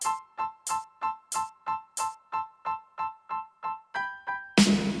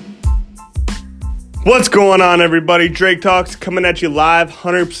What's going on, everybody? Drake Talks coming at you live,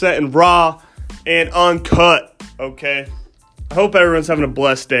 100% and raw and uncut, okay? I hope everyone's having a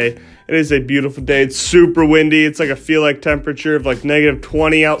blessed day. It is a beautiful day. It's super windy. It's like a feel-like temperature of like negative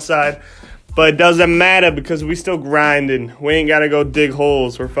 20 outside. But it doesn't matter because we still grinding. We ain't got to go dig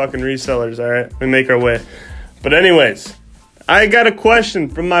holes. We're fucking resellers, all right? We make our way. But anyways, I got a question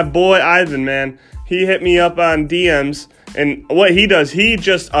from my boy Ivan, man. He hit me up on DMs. And what he does, he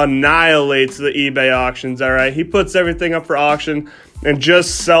just annihilates the eBay auctions, all right? He puts everything up for auction and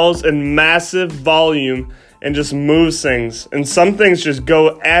just sells in massive volume and just moves things. And some things just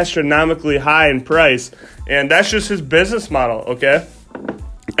go astronomically high in price. And that's just his business model, okay?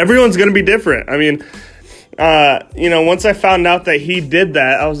 Everyone's going to be different. I mean, once I found out that he did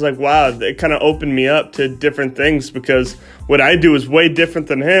that, I was like, wow, it kind of opened me up to different things because what I do is way different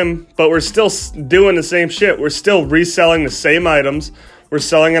than him, but we're still doing the same shit. We're still reselling the same items. We're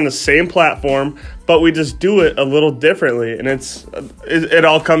selling on the same platform, but we just do it a little differently, and it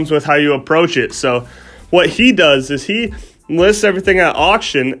all comes with how you approach it. So what he does is he lists everything at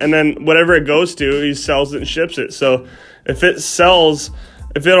auction, and then whatever it goes to, he sells it and ships it. So if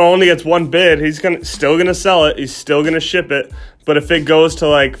it only gets one bid, he's still gonna sell it. He's still gonna ship it. But if it goes to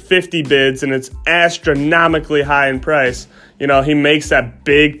like 50 bids and it's astronomically high in price, he makes that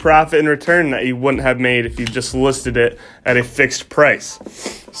big profit in return that he wouldn't have made if he just listed it at a fixed price.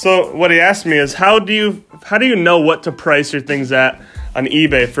 So what he asked me is, how do you know what to price your things at on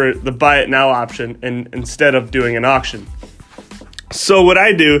eBay for the buy it now option instead of doing an auction? So what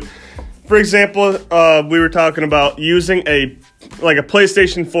I do, for example, we were talking about using a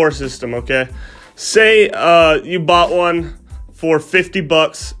PlayStation 4 system, okay? Say you bought one for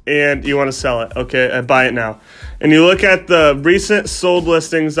 $50 and you want to sell it, okay? I buy it now. And you look at the recent sold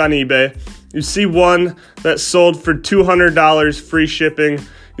listings on eBay. You see one that sold for $200 free shipping.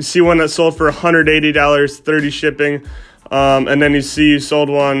 You see one that sold for $180 30 shipping. And then you sold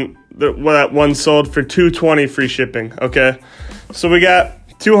one that one sold for $220 free shipping, okay? So we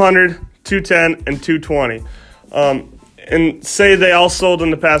got 200, 210, and 220. And say they all sold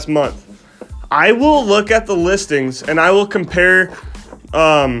in the past month. I will look at the listings and I will compare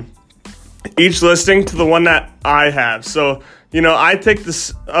each listing to the one that I have. So, I take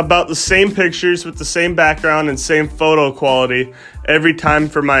about the same pictures with the same background and same photo quality every time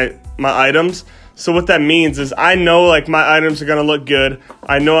for my items. So what that means is I know my items are going to look good.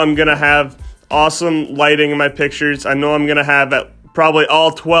 I know I'm going to have awesome lighting in my pictures. I know I'm going to have probably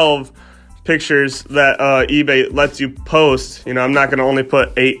all 12 pictures that eBay lets you post. I'm not going to only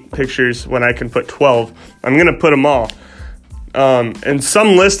put 8 pictures when I can put 12. I'm going to put them all. And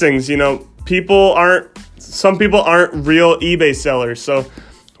some listings, some people aren't real eBay sellers. So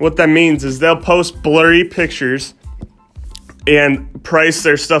what that means is they'll post blurry pictures and price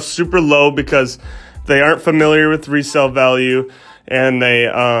their stuff super low because they aren't familiar with resale value and they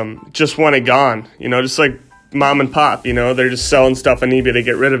just want it gone. Just like mom and pop, they're just selling stuff on eBay to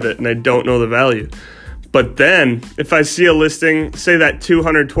get rid of it and they don't know the value. But then if I see a listing, say that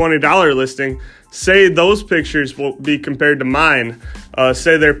 $220 listing, say those pictures will be compared to mine.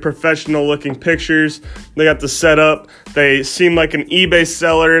 Say they're professional looking pictures. They got the setup. They seem like an eBay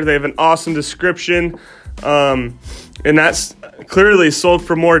seller. They have an awesome description. And that's clearly sold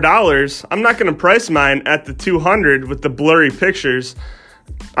for more dollars. I'm not going to price mine at the 200 with the blurry pictures.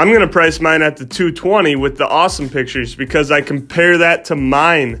 I'm going to price mine at the 220 with the awesome pictures because I compare that to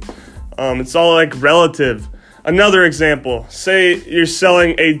mine. It's all relative. Another example, say you're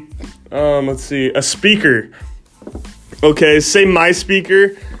selling a speaker. Okay, say my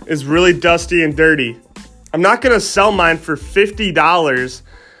speaker is really dusty and dirty. I'm not going to sell mine for $50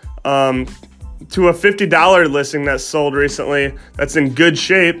 to a $50 listing that sold recently that's in good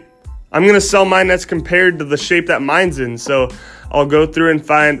shape. I'm going to sell mine that's compared to the shape that mine's in. So I'll go through and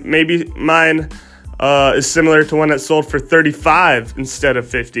find maybe mine is similar to one that sold for $35 instead of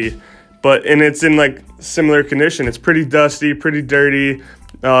 $50. And it's in similar condition. It's pretty dusty, pretty dirty,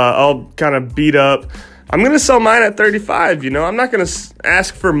 all kind of beat up. I'm going to sell mine at $35, I'm not going to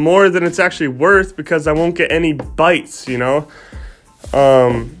ask for more than it's actually worth because I won't get any bites, So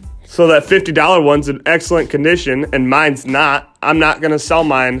that $50 one's in excellent condition and mine's not. I'm not going to sell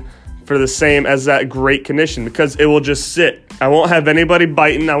mine for the same as that great condition because it will just sit. I won't have anybody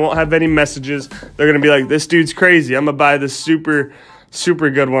biting. I won't have any messages. They're going to be like, this dude's crazy. I'm going to buy this super, super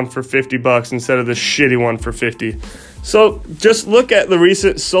good one for $50 instead of this shitty one for $50. So just look at the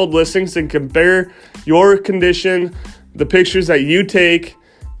recent sold listings and compare your condition, the pictures that you take,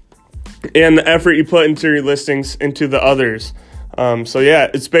 and the effort you put into your listings into the others.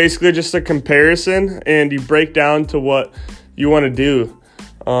 It's basically just a comparison, and you break down to what you want to do.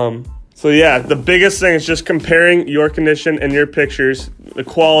 So yeah, the biggest thing is just comparing your condition and your pictures, the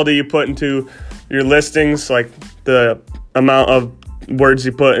quality you put into your listings, like the amount of words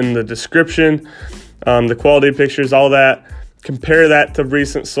you put in the description, the quality of pictures, all that. Compare that to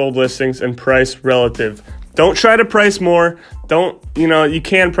recent sold listings and price relative. Don't try to price more. You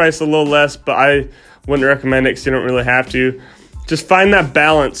can price a little less, but I wouldn't recommend it because you don't really have to. Just find that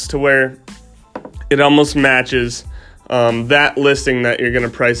balance to where it almost matches that listing that you're going to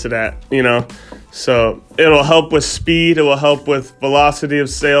price it at, So it'll help with speed. It will help with velocity of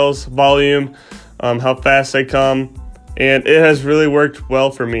sales, volume, how fast they come. And it has really worked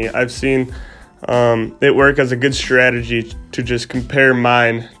well for me. I've seen it work as a good strategy to just compare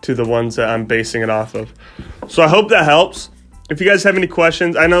mine to the ones that I'm basing it off of. So I hope that helps. If you guys have any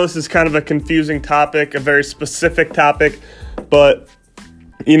questions, I know this is kind of a confusing topic, a very specific topic, but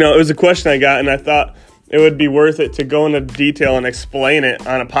it was a question I got, and I thought it would be worth it to go into detail and explain it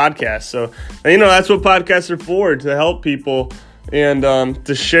on a podcast. So, that's what podcasts are for, to help people and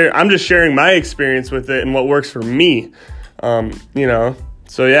to share. I'm just sharing my experience with it and what works for me,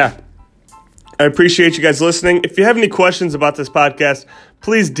 So, yeah, I appreciate you guys listening. If you have any questions about this podcast,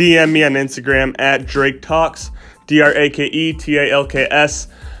 please DM me on Instagram at Drake Talks, DrakeTalks.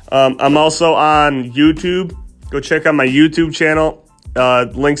 I'm also on YouTube. Go check out my YouTube channel.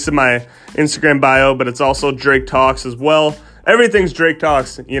 Links to my Instagram bio, but it's also Drake Talks as well. Everything's Drake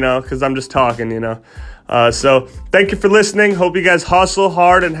Talks, because I'm just talking, So thank you for listening. Hope you guys hustle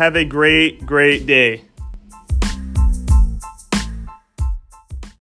hard and have a great, great day.